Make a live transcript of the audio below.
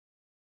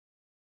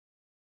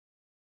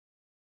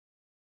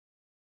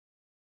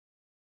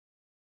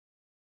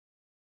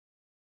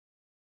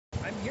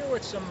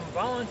with some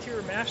volunteer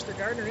master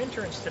gardener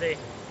interns today,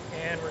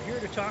 and we're here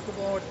to talk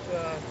about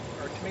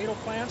our tomato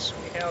plants.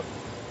 We have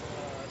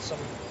some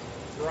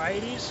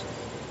varieties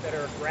that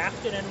are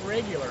grafted and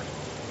regular.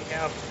 We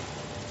have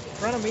in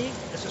front of me,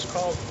 this is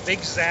called Big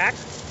Zack.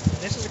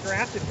 This is a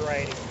grafted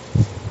variety.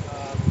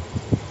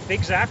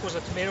 Big Zack was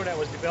a tomato that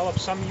was developed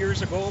some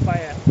years ago by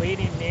a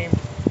lady named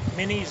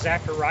Minnie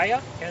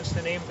Zachariah, hence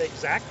the name Big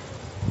Zack.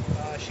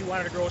 She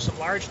wanted to grow some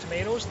large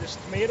tomatoes. This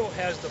tomato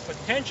has the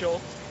potential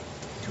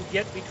to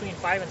get between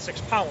 5 and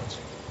 6 pounds.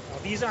 Now,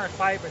 these aren't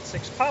 5 and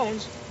 6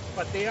 pounds,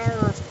 but they are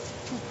 2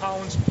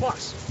 pounds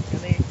plus,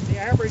 and they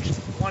average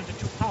 1 to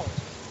 2 pounds.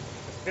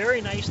 A very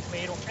nice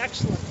tomato,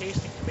 excellent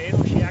tasting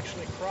tomato. She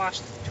actually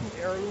crossed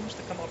 2 heirlooms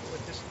to come up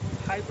with this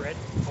hybrid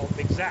called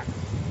Big Zack.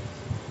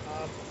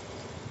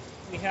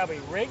 We have a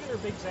regular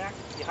Big Zack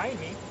behind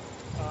me,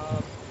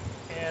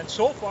 and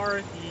so far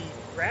the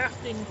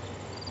grafting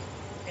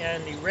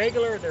and the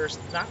regular, there's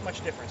not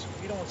much difference.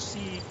 We don't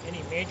see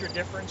any major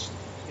difference.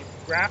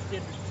 The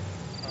grafted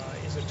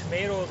is a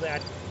tomato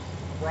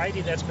variety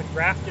that's been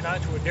grafted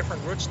onto a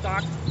different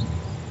rootstock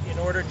in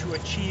order to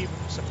achieve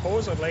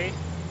supposedly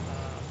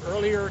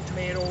earlier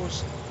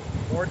tomatoes,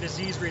 more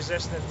disease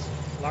resistance,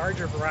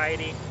 larger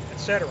variety,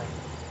 etc.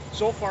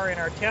 So far in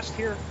our test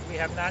here, we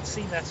have not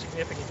seen that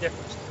significant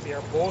difference. They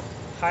are both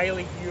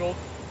highly yield,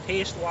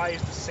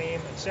 taste-wise the same,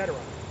 etc.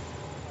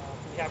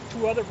 We have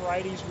 2 other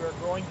varieties we are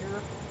growing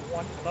here.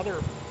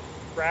 Another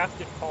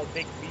grafted called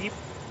Big Beef,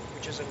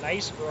 which is a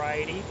nice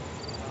variety,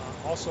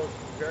 also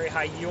very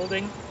high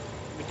yielding.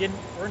 We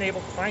weren't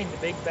able to find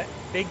the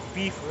Big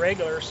Beef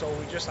regular, so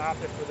we just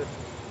opted for the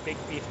Big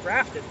Beef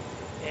grafted,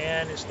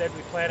 and instead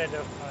we planted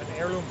an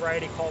heirloom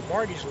variety called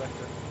Mortgage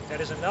Lifter.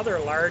 That is another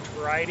large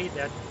variety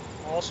that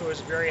also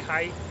is very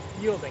high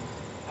yielding.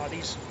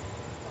 These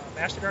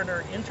master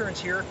gardener interns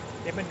here,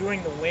 they've been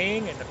doing the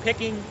weighing and the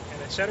picking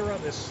and etc.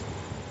 This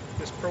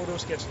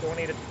produce gets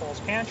donated to Paul's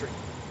Pantry.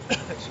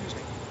 Excuse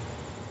me.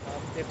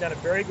 They've done a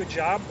very good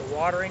job, the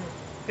watering,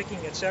 picking,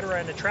 etc.,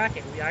 and the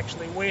tracking. We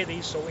actually weigh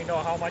these so we know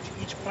how much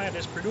each plant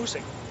is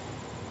producing.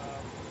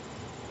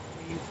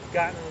 We've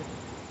gotten,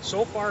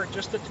 so far,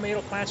 just the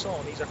tomato plants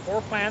alone. These are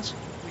 4 plants.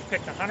 We've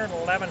picked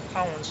 111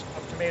 pounds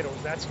of tomatoes.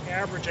 That's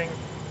averaging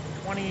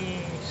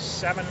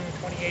 27,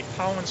 28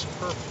 pounds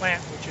per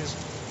plant, which is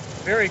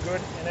very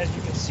good. And as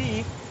you can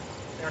see,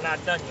 they're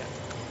not done yet.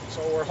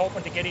 So we're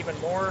hoping to get even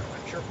more.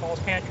 I'm sure Paul's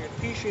Pantry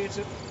appreciates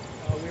it.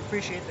 We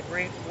appreciate the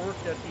great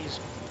work that these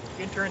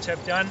interns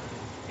have done,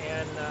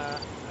 and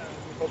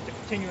we hope to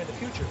continue in the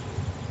future.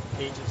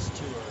 Cages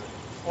too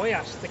are... Oh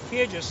yes, the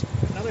cages.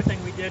 Another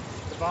thing we did,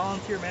 the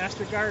volunteer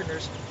master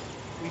gardeners,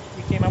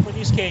 we came up with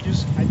these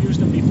cages. I've used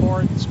them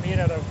before. It's made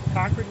out of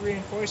concrete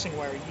reinforcing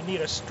wire. You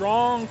need a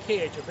strong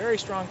cage, a very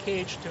strong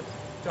cage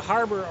to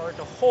harbor or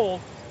to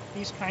hold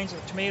these kinds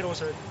of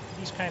tomatoes or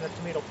these kind of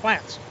tomato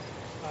plants.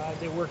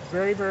 They work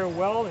very, very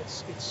well.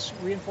 It's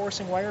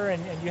reinforcing wire,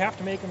 and you have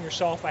to make them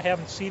yourself. I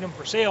haven't seen them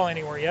for sale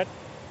anywhere yet.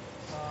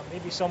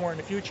 Maybe somewhere in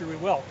the future we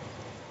will.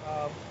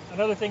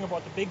 Another thing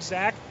about the Big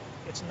Zack,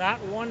 it's not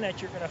one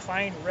that you're going to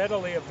find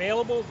readily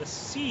available. The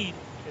seed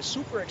is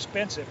super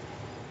expensive,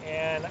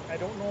 and I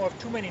don't know of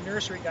too many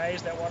nursery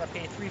guys that want to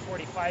pay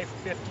 $3.45 for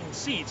 15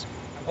 seeds.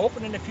 I'm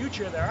hoping in the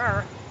future there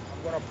are.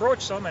 I'm going to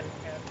approach some and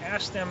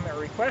ask them or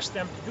request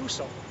them to do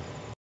so.